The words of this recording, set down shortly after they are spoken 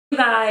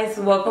guys,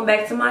 welcome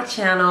back to my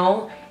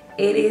channel.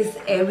 It is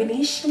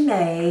Ebony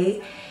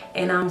Shanae,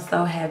 and I'm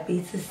so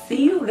happy to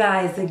see you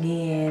guys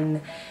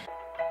again.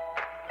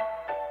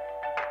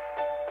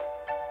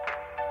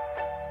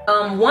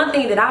 One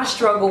thing that I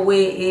struggle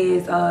with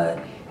is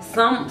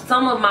some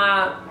of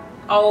my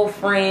old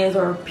friends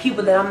or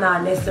people that I'm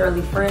not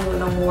necessarily friends with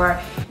no more,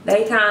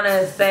 they kind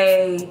of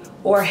say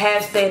or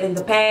have said in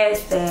the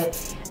past that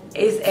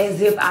it's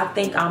as if I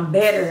think I'm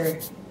better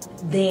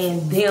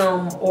than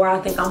them or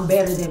I think I'm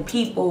better than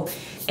people.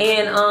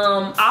 And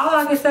all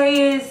I can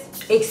say is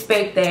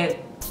expect that,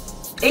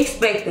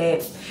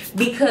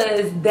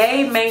 because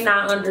they may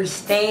not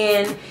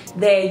understand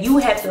that you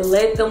have to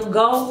let them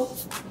go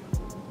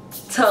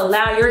to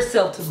allow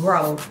yourself to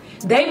grow.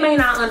 They may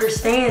not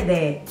understand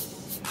that,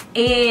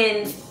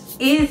 and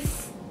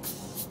it's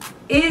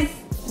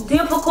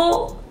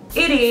difficult.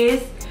 It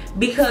is,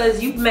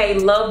 because you may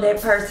love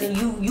that person,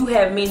 you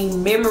have many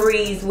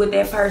memories with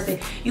that person,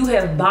 you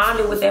have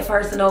bonded with that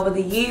person over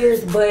the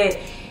years, but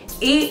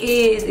it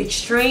is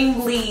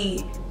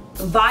extremely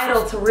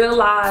vital to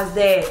realize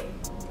that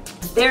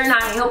if they're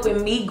not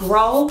helping me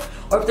grow,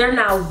 or if they're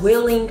not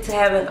willing to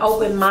have an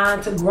open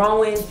mind to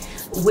growing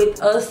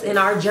with us in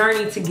our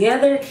journey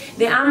together,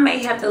 then I may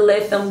have to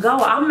let them go.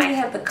 I may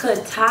have to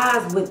cut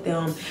ties with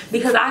them,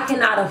 because I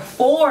cannot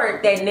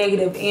afford that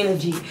negative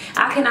energy.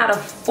 I cannot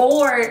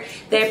afford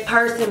that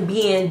person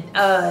being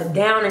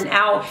down and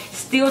out,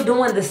 still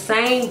doing the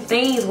same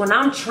things when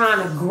I'm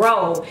trying to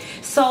grow.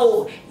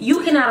 So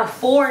you cannot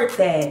afford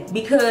that,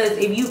 because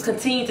if you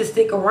continue to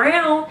stick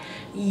around,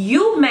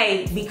 you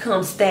may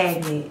become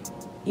stagnant.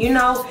 You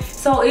know,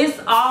 so it's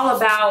all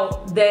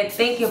about that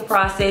thinking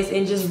process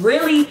and just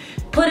really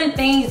putting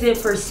things in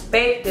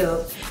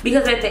perspective,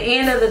 because at the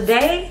end of the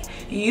day,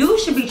 you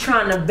should be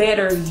trying to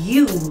better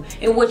you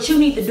and what you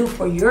need to do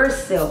for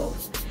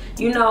yourself.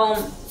 You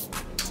know,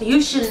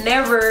 you should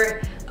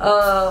never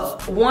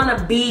want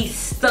to be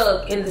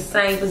stuck in the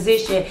same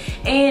position,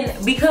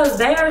 and because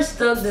they are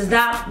stuck does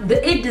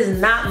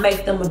not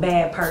make them a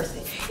bad person.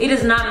 It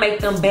does not make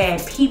them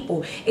bad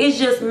people. It's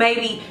just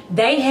maybe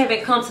they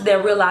haven't come to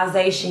their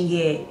realization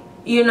yet,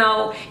 you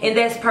know, and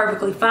that's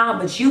perfectly fine.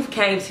 But you've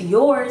came to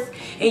yours,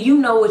 and you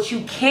know what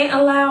you can't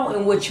allow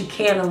and what you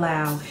can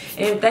allow.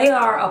 And if they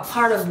are a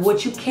part of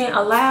what you can't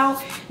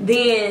allow,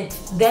 then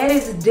that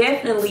is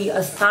definitely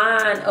a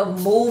sign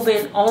of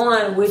moving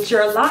on with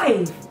your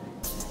life,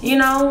 you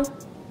know.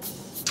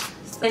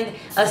 And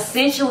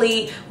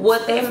essentially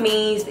what that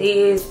means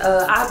is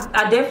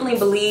I definitely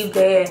believe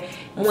that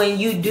when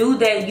you do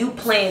that, you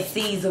plant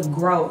seeds of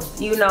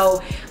growth. You know,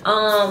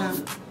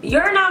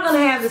 you're not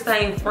gonna have the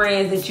same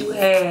friends that you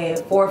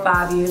had 4 or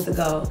 5 years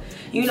ago.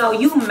 You know,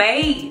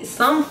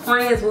 some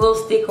friends will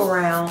stick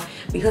around,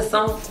 because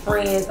some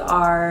friends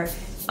are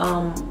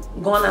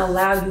going to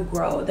allow you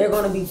grow. They're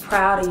going to be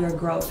proud of your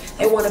growth.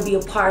 They want to be a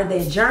part of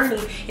that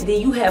journey. And then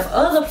you have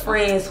other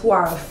friends who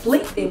are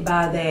afflicted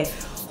by that,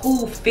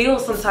 who feel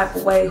some type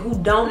of way, who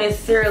don't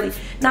necessarily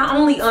not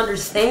only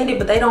understand it,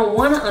 but they don't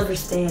want to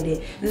understand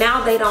it.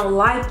 Now they don't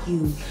like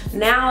you.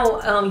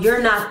 Now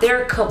you're not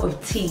their cup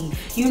of tea.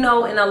 You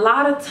know, and a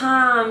lot of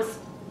times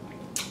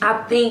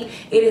I think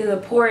it is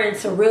important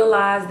to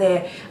realize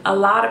that a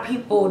lot of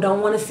people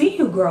don't want to see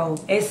you grow.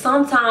 And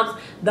sometimes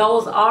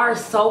those are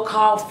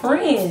so-called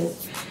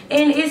friends.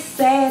 And it's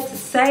sad to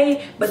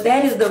say, but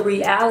that is the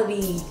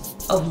reality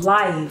of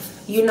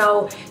life. You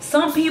know,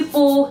 some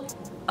people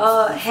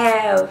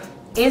have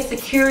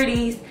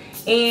insecurities,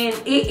 and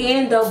it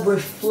ends up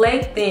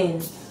reflecting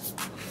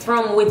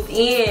from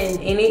within,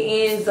 and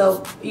it ends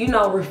up, you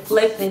know,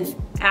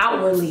 reflecting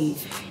outwardly.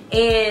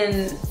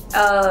 And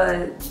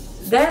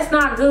that's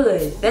not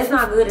good. That's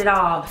not good at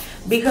all.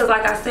 Because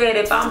like I said,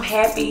 if I'm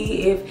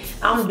happy,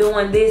 if I'm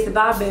doing this, if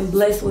I've been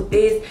blessed with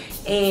this,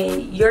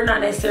 and you're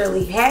not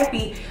necessarily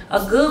happy,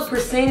 a good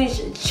percentage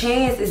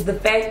chance is the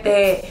fact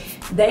that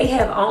they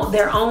have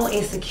their own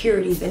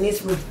insecurities, and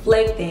it's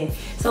reflecting.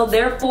 So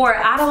therefore,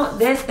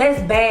 that's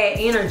bad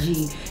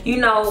energy. You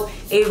know,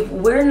 if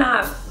we're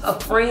not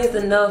friends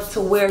enough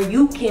to where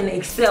you can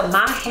accept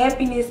my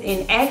happiness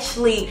and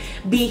actually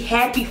be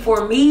happy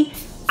for me,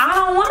 I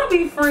don't want to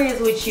be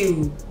friends with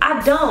you.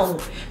 I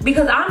don't,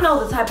 because I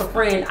know the type of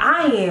friend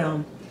I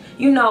am.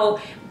 You know,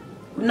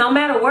 no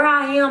matter where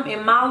I am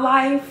in my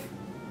life,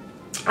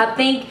 I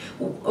think,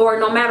 or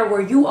no matter where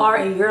you are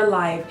in your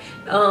life,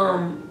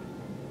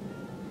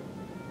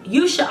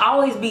 you should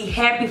always be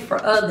happy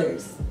for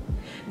others,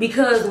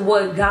 because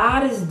what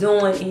God is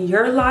doing in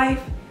your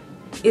life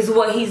is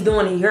what He's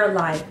doing in your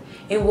life,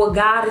 and what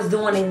God is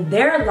doing in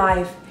their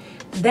life,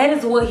 that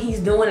is what He's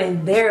doing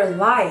in their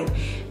life.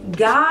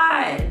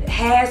 God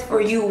has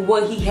for you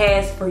what He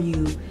has for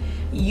you.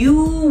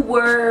 You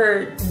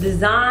were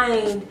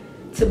designed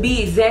to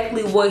be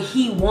exactly what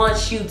He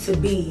wants you to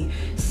be.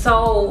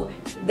 So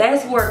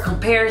that's where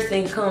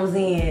comparison comes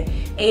in.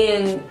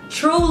 And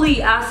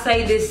truly, I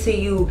say this to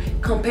you,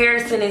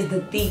 comparison is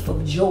the thief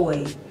of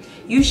joy.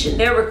 You should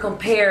never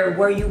compare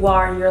where you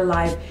are in your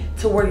life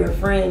to where your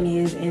friend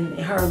is in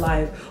her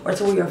life, or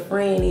to where your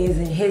friend is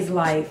in his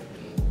life.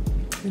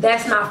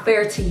 that's not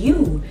fair to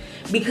you,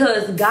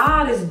 because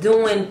God is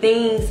doing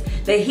things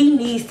that he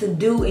needs to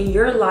do in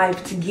your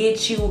life to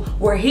get you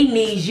where he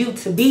needs you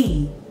to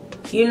be,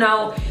 you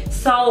know.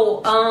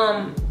 So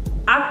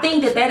I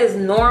think that is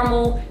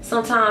normal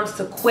sometimes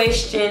to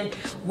question,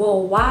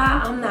 well,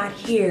 why I'm not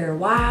here,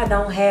 why I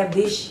don't have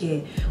this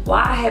yet,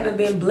 why I haven't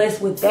been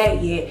blessed with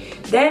that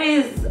yet. That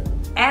is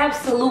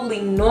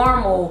absolutely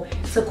normal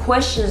to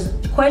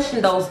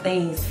question those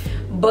things.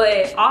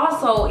 But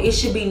also it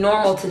should be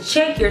normal to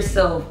check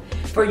yourself,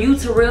 for you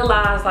to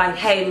realize like,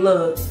 hey,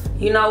 look,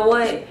 you know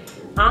what?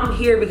 I'm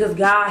here because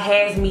God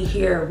has me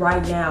here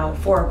right now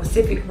for a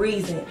specific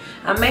reason.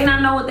 I may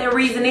not know what that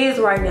reason is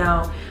right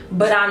now,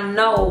 but I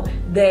know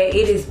that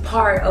it is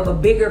part of a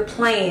bigger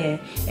plan,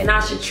 and I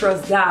should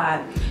trust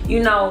God,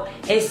 you know.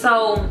 And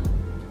so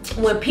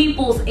when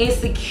people's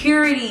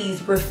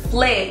insecurities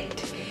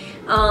reflect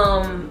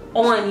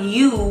on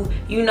you,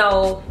 you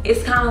know,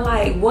 it's kind of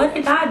like, what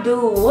did I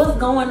do? What's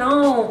going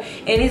on?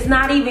 And it's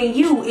not even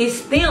you,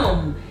 it's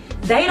them.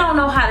 They don't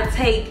know how to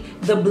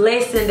take the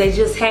blessing that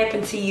just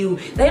happened to you.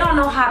 They don't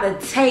know how to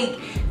take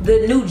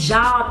the new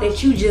job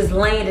that you just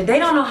landed. They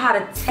don't know how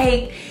to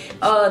take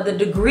the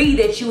degree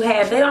that you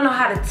have. They don't know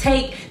how to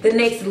take the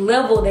next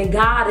level that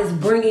God is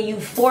bringing you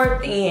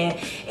forth in.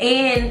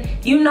 And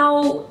you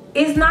know,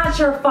 it's not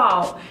your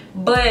fault.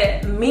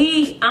 But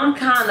me, I'm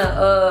kind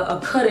of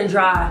a cut and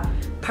dry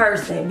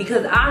person,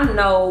 because I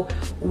know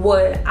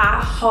what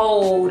I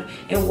hold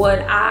and what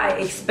I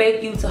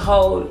expect you to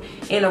hold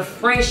in a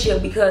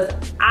friendship, because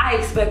I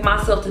expect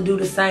myself to do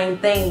the same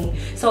thing.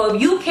 So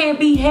if you can't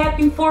be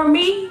happy for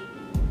me,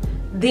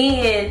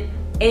 then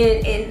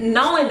and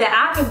knowing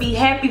that I can be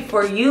happy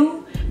for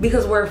you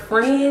because we're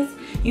friends,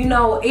 you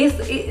know,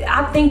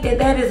 I think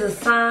that is a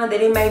sign that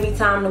it may be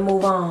time to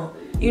move on.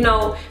 You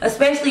know,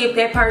 especially if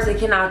that person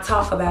cannot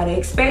talk about it,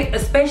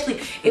 especially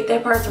if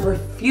that person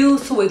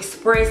refused to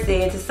express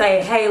it and to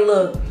say, hey,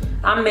 look,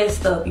 I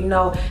messed up, you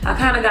know. I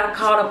kind of got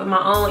caught up in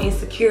my own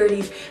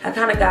insecurities. I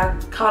kind of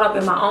got caught up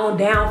in my own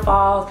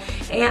downfalls,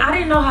 and I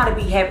didn't know how to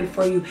be happy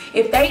for you.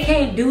 If they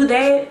can't do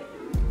that,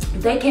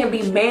 if they can't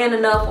be man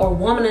enough or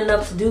woman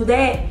enough to do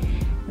that,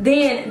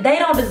 then they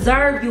don't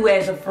deserve you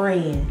as a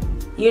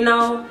friend, you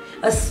know.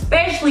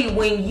 Especially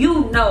when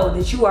you know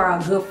that you are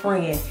a good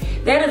friend.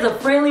 That is a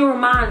friendly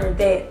reminder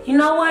that, you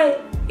know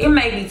what, it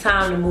may be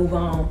time to move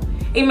on.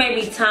 It may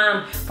be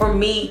time for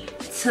me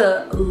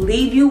to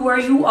leave you where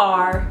you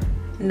are.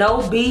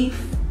 No beef,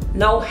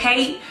 no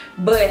hate,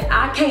 but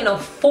I can't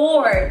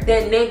afford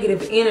that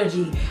negative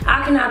energy.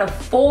 I cannot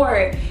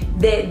afford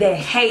that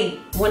hate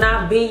when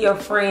I've been your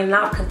friend, and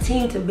I'll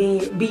continue to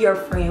be your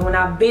friend when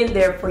I've been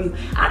there for you.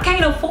 I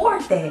can't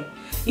afford that,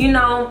 you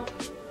know.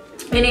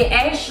 And it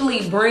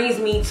actually brings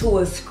me to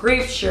a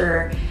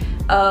scripture,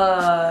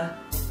 and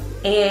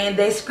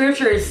that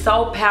scripture is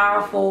so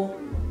powerful,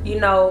 you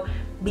know,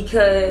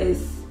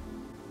 because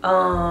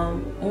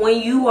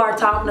when you are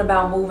talking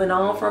about moving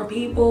on from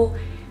people,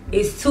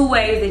 it's two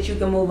ways that you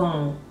can move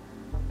on.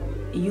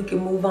 You can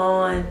move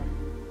on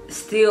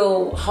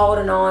still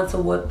holding on to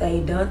what they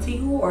done to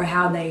you or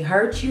how they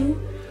hurt you,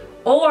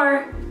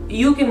 or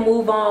you can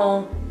move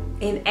on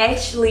and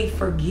actually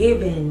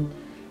forgiving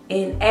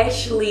and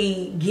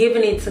actually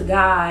giving it to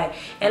God.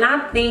 And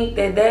I think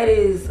that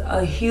is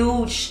a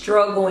huge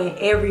struggle in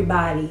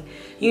everybody.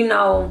 You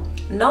know,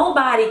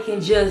 nobody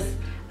can just,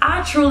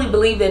 I truly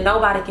believe that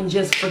nobody can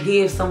just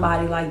forgive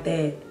somebody like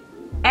that.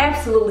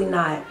 Absolutely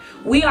not.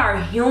 We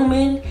are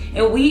human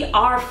and we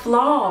are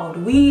flawed.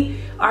 We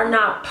are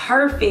not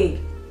perfect.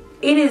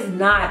 It is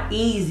not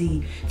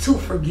easy to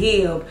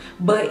forgive,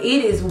 but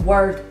it is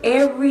worth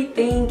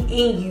everything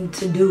in you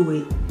to do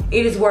it.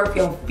 It is worth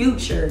your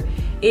future.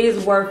 It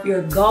is worth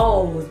your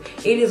goals.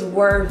 It is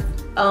worth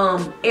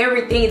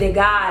everything that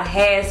God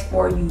has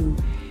for you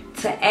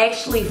to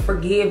actually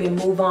forgive and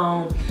move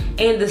on.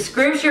 And the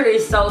scripture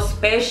is so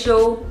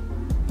special.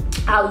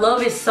 I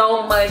love it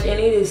so much, and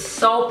it is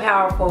so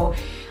powerful.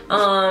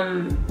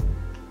 And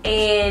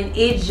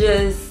it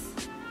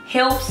just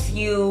helps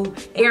you,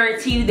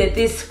 guarantee you that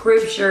this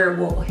scripture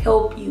will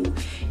help you.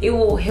 It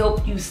will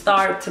help you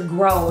start to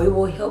grow. It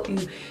will help you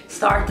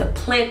start to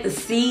plant the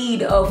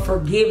seed of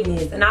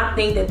forgiveness. And I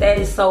think that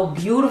is so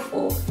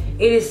beautiful.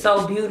 It is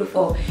so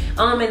beautiful.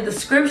 And the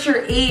scripture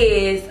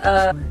is,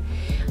 and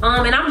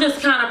I'm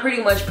just kind of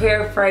pretty much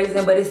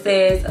paraphrasing, but it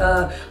says,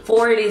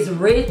 for it is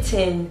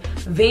written,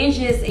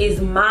 vengeance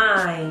is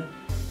mine,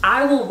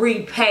 I will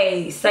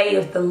repay,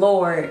 saith the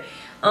Lord.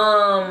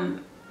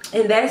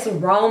 And that's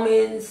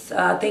Romans,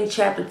 I think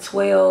chapter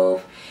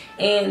 12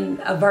 and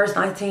verse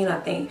 19,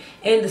 I think.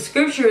 And the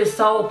scripture is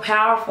so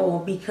powerful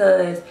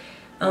because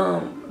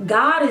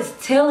God is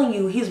telling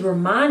you, he's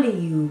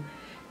reminding you,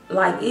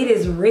 like, it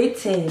is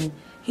written.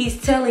 He's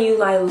telling you,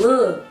 like,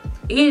 look,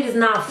 it is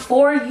not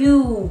for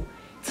you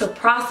to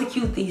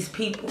prosecute these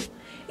people.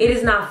 It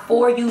is not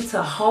for you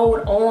to hold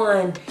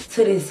on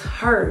to this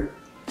hurt.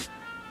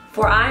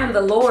 For I am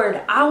the Lord,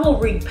 I will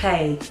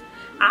repay.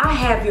 I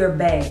have your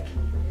back.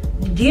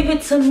 Give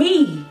it to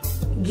me.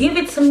 Give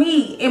it to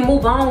me and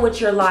move on with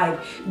your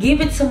life.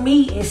 Give it to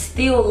me and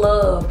still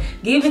love.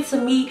 Give it to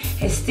me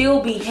and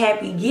still be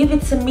happy. Give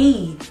it to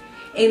me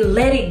and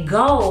let it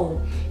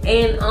go.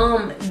 And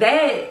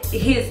that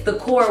hits the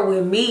core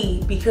with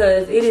me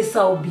because it is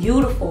so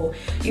beautiful.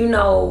 You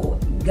know,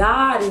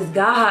 God is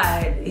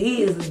God.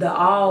 He is the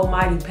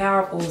almighty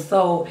powerful.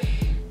 So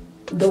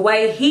the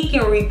way he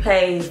can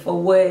repay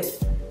for what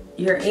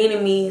your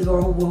enemies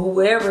or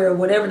whoever,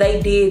 whatever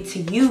they did to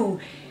you,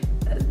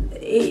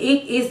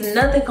 it's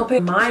nothing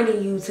compared to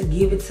reminding you to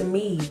give it to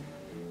me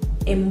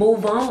and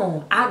move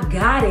on. I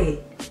got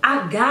it.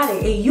 I got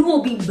it. And you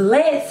will be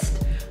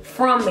blessed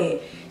from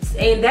it.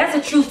 And that's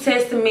a true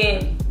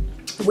testament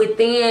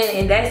within,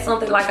 and that's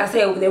something, like I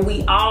said, that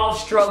we all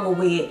struggle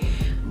with.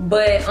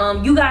 But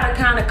you gotta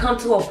kind of come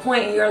to a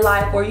point in your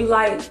life where you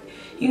like,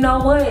 you know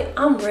what,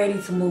 I'm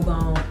ready to move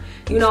on.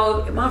 You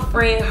know, my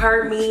friend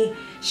hurt me,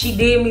 she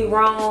did me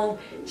wrong,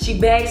 she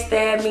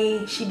backstabbed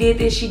me, she did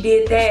this, she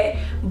did that,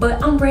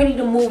 but I'm ready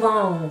to move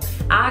on.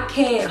 I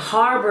can't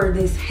harbor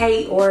this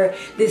hate or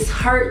this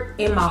hurt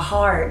in my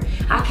heart.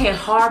 I can't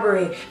harbor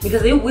it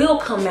because it will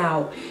come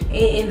out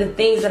in the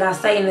things that I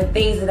say and the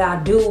things that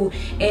I do,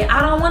 and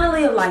I don't want to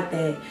live like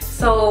that.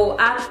 So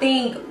I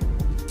think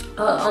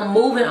I'm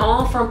moving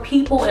on from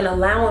people and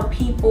allowing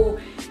people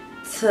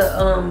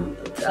to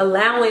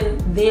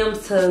allowing them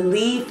to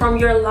leave from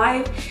your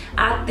life.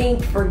 I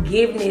think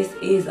forgiveness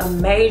is a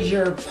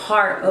major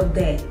part of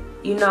that,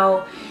 you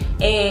know,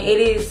 and it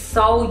is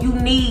so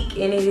unique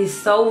and it is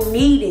so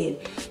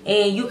needed,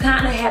 and you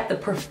kind of have to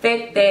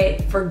perfect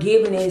that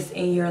forgiveness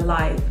in your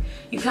life.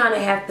 You kind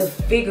of have to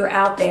figure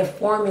out that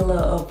formula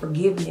of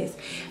forgiveness,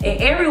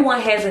 and everyone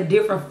has a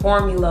different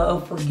formula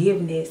of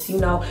forgiveness. You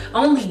know,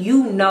 only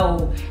you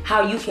know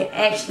how you can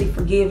actually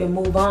forgive and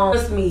move on.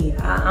 Trust me,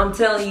 I'm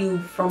telling you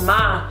from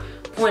my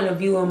point of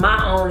view and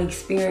my own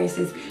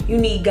experiences, you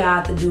need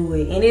God to do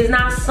it. And it's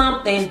not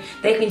something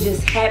that can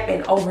just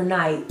happen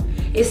overnight.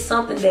 It's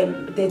something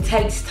that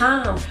takes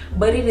time,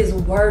 but it is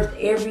worth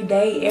every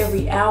day,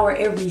 every hour,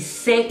 every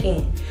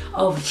second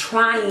of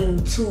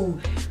trying to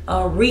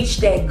reach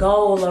that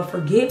goal of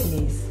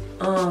forgiveness.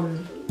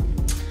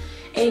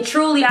 And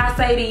truly I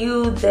say to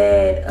you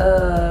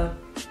that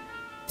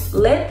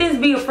let this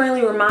be a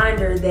friendly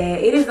reminder that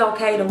it is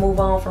okay to move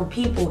on from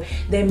people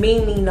that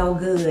mean me no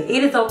good.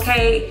 It is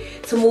okay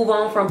to move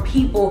on from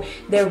people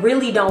that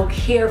really don't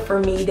care for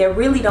me, that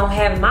really don't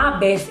have my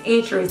best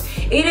interest.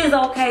 It is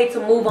okay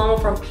to move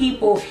on from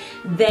people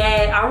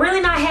that are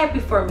really not happy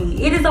for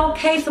me. It is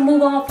okay to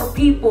move on from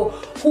people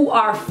who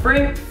are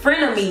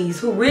frenemies,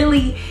 who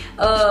really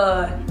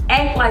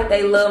act like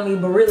they love me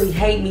but really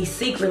hate me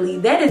secretly.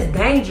 That is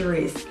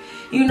dangerous.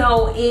 You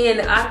know, and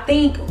I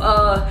think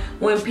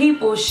when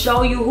people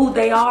show you who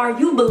they are,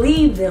 you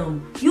believe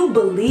them. You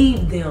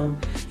believe them.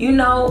 You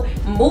know,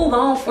 move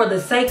on for the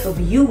sake of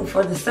you,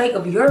 for the sake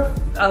of your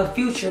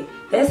future.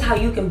 That's how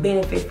you can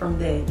benefit from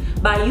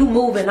that, by you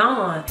moving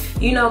on.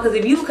 You know, because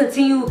if you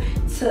continue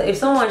to, if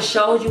someone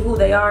shows you who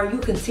they are, you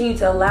continue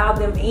to allow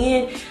them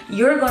in,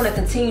 you're going to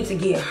continue to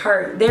get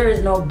hurt. There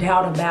is no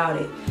doubt about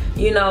it.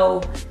 You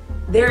know,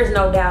 there is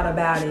no doubt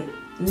about it.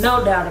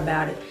 No doubt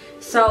about it.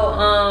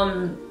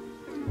 So,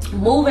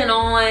 moving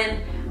on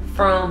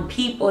from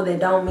people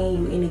that don't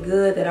mean you any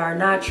good, that are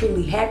not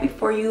truly happy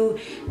for you,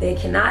 that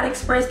cannot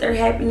express their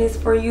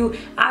happiness for you,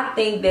 I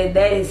think that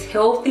that is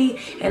healthy,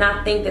 and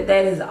I think that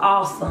that is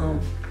awesome.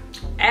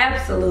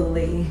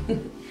 Absolutely.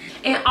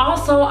 And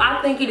also,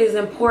 I think it is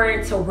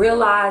important to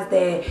realize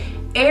that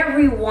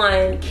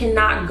everyone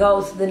cannot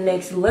go to the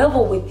next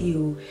level with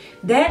you.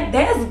 That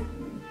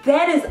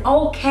is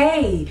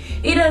okay.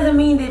 It doesn't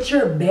mean that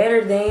you're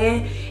better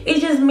than. It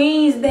just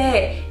means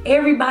that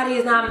everybody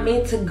is not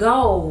meant to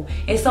go.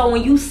 And so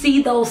when you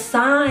see those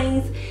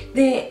signs,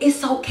 then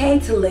it's okay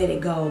to let it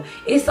go.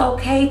 It's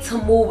okay to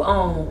move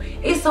on.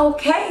 It's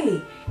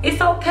okay. It's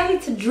okay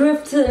to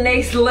drift to the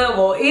next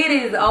level. It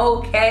is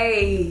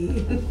okay.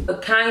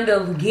 Kind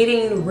of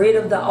getting rid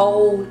of the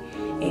old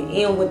and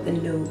in with the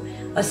new.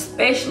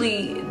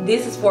 Especially,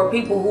 this is for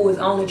people who is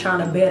only trying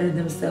to better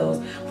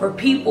themselves. For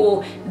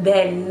people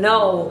that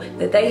know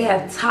that they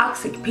have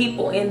toxic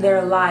people in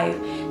their life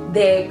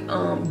that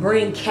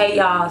bring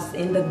chaos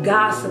and the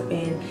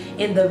gossiping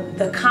and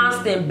the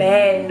constant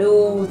bad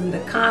news and the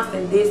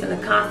constant this and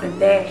the constant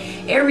that,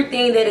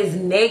 everything that is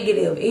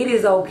negative. It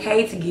is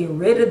okay to get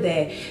rid of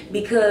that,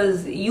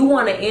 because you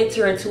want to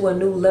enter into a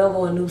new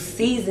level, a new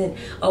season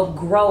of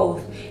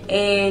growth,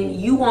 and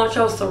you want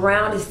your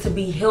surroundings to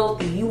be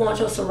healthy. You want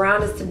your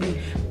surroundings to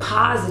be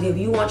positive.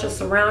 You want your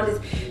surroundings,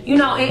 you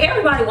know, and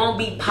everybody won't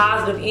be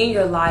positive in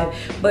your life,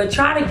 but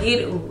try to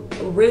get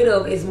rid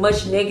of as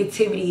much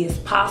negativity as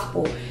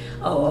possible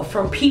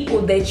from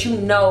people that you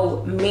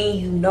know mean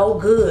you no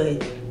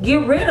good.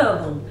 Get rid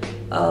of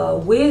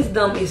them.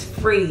 Wisdom is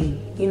free,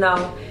 you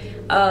know,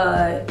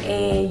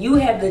 and you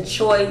have the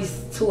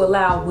choice to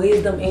allow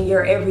wisdom in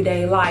your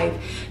everyday life,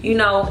 you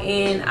know.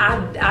 And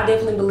I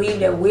definitely believe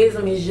that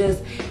wisdom is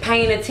just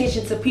paying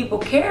attention to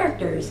people's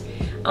characters.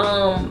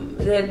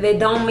 that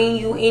don't mean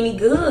you any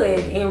good,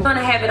 and you're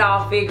gonna have it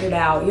all figured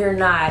out. You're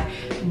not.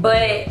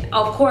 But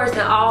of course, in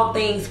all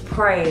things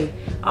pray,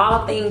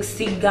 all things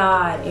seek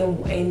God,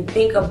 and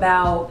think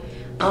about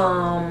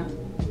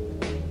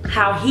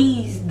how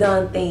he's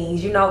done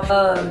things. You know,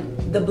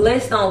 the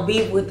blessed don't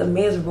be with the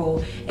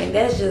miserable, and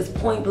that's just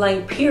point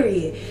blank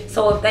period.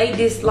 So if they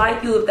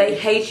dislike you, if they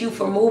hate you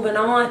for moving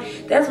on,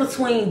 that's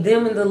between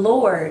them and the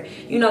Lord.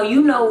 You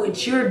know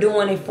what you're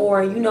doing it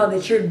for, and you know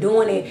that you're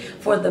doing it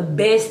for the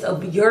best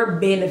of your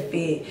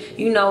benefit.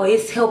 You know,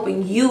 it's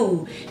helping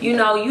you. You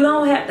know, you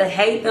don't have to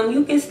hate them.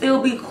 You can still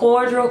be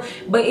cordial,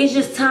 but it's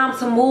just time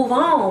to move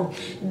on.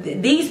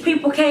 These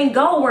people can't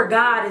go where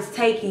God is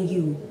taking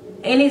you,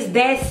 and it's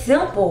that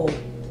simple.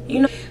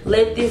 You know,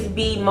 let this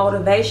be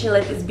motivation,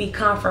 let this be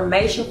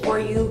confirmation for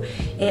you.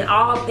 In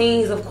all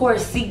things, of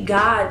course, seek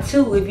God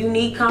too. If you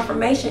need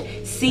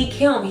confirmation, seek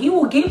him. He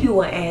will give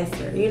you an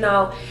answer, you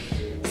know.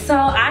 So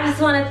I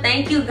just want to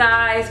thank you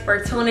guys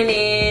for tuning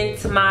in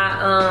to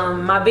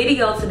my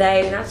video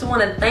today, and I just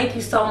want to thank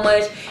you so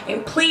much.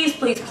 And please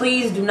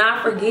do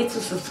not forget to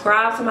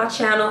subscribe to my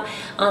channel,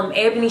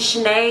 Ebony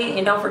Shanae,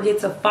 and don't forget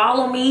to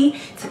follow me,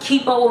 to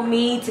keep up with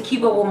me, to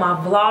keep up with my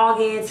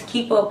vlogging, to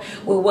keep up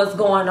with what's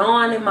going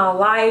on in my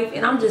life.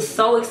 And I'm just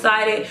so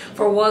excited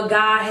for what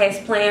God has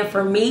planned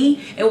for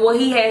me and what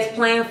he has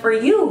planned for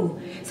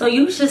you. So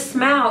you should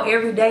smile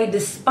every day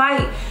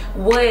despite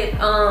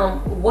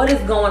what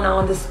is going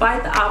on,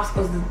 despite the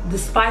obstacles,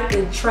 despite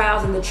the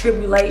trials and the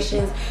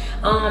tribulations.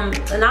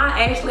 And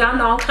I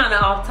know I'm kind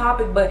of off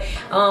topic, but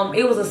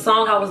it was a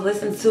song I was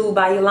listening to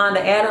by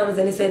Yolanda Adams,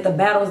 and it said, "The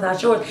battle is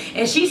not yours."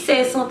 And she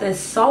said something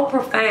so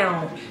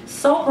profound,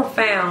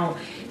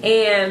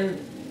 and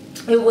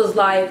it was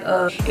like,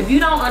 if you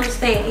don't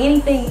understand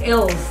anything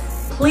else,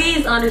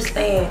 please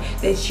understand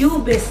that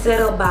you've been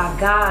set up by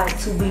God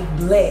to be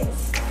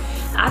blessed.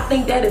 I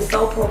think that is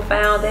so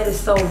profound, that is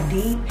so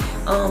deep,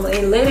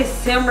 and let it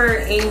simmer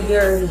in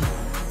your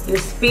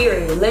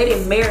spirit. Let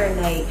it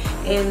marinate,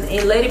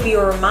 and let it be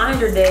a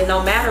reminder that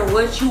no matter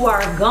what you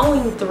are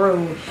going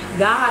through,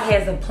 God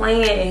has a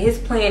plan, and his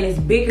plan is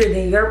bigger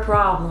than your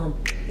problem.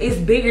 It's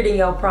bigger than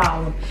your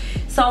problem.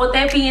 So with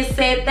that being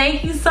said,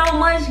 thank you so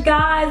much,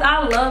 guys.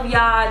 I love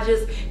y'all.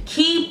 Just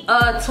keep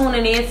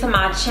tuning in to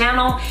my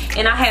channel,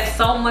 and I have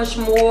so much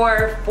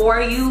more for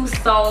you.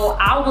 So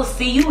I will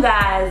see you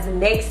guys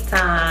next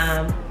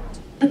time.